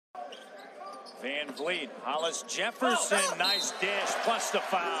Van Vliet, Hollis Jefferson, nice dish, plus the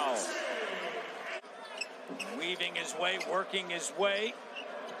foul. Weaving his way, working his way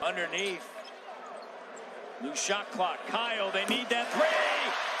underneath. New shot clock. Kyle, they need that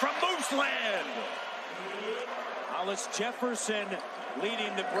three from Moose Land. Hollis Jefferson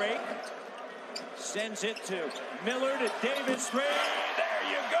leading the break. Sends it to Miller to Davis. Three. There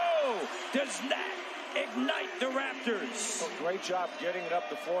you go. Does that ignite the Raptors? Oh, great job getting it up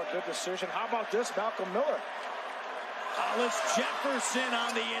the floor. Good decision. How about this, Malcolm Miller? Hollis Jefferson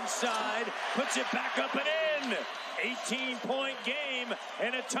on the inside. Puts it back up and in. 18-point game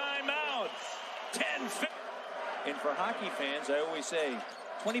and a timeout. 10-5. And for hockey fans, I always say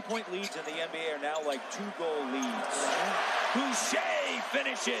 20-point leads in the NBA are now like 2-goal leads. Boucher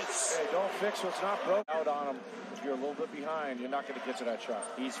finishes. Hey, don't fix what's not broke. Out on him. If you're a little bit behind, you're not going to get to that shot.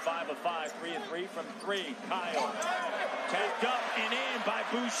 He's 5 of 5, 3 of 3 from 3. Kyle tapped up and in by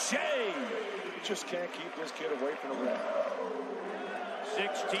Boucher. You just can't keep this kid away from the rim.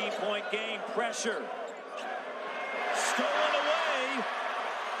 16-point game, pressure. Stolen away.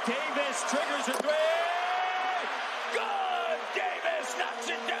 Davis triggers a three. Good! Davis knocks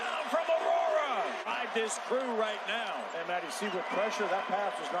it down from Aurora. Ride this crew right now. And Matt, you see with pressure, that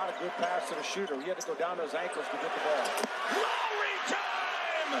pass was not a good pass to the shooter. He had to go down to his ankles to get the ball. Lowry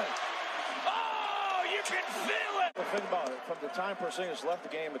time! Oh, you can feel it! Well, think about it. From the time Porzingis left the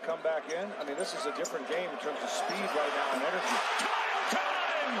game to come back in, I mean, this is a different game in terms of speed right now and energy. Kyle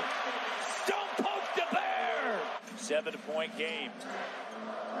time! Don't poke the bear! 7-point game.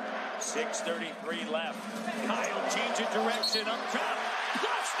 6:33 left. Kyle changes direction up top.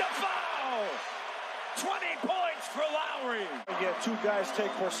 Plus the foul! 20 points for Lowry. You have two guys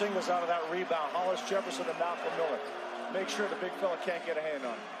take Porzingis out of that rebound. Hollis Jefferson and Malcolm Miller. Make sure the big fella can't get a hand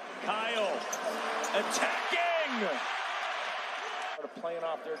on him. Kyle attacking! Playing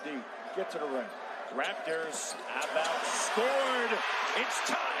off their D. Get to the ring. Raptors about scored. It's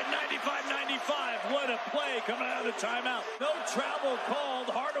tied 95-95. What a play coming out of timeout. No travel called.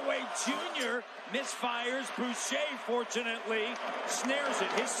 Hardaway Jr. misfires. Boucher, fortunately, snares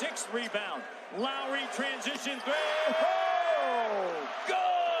it. His 6th rebound. Lowry transition three. Oh!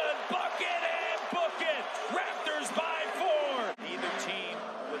 Good! Bucket and book it. Raptors by 4. Neither team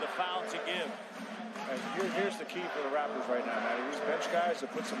with a foul to give. Here's the key for the Raptors right now, man. These bench guys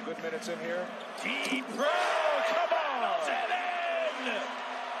have put some good minutes in here. Deep throw! Come on! And in!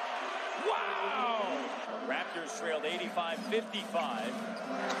 Wow! Raptors trailed 85-55.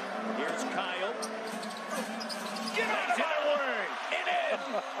 Here's Kyle. Get out of my way!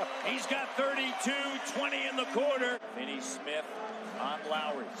 In! He's got 32, 20 in the quarter. Finney Smith on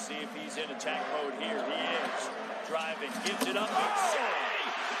Lowry. See if he's in attack mode here. He is. Driving, gives it up.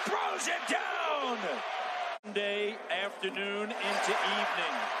 Throws it down! Sunday afternoon into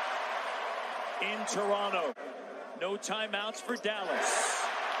evening in Toronto. No timeouts for Dallas.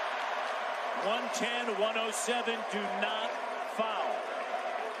 110-107, do not foul.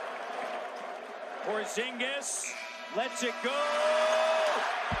 Porzingis lets it go.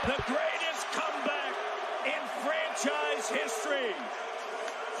 The greatest comeback in franchise history.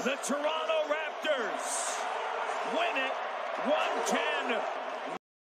 The Toronto Raptors win it 110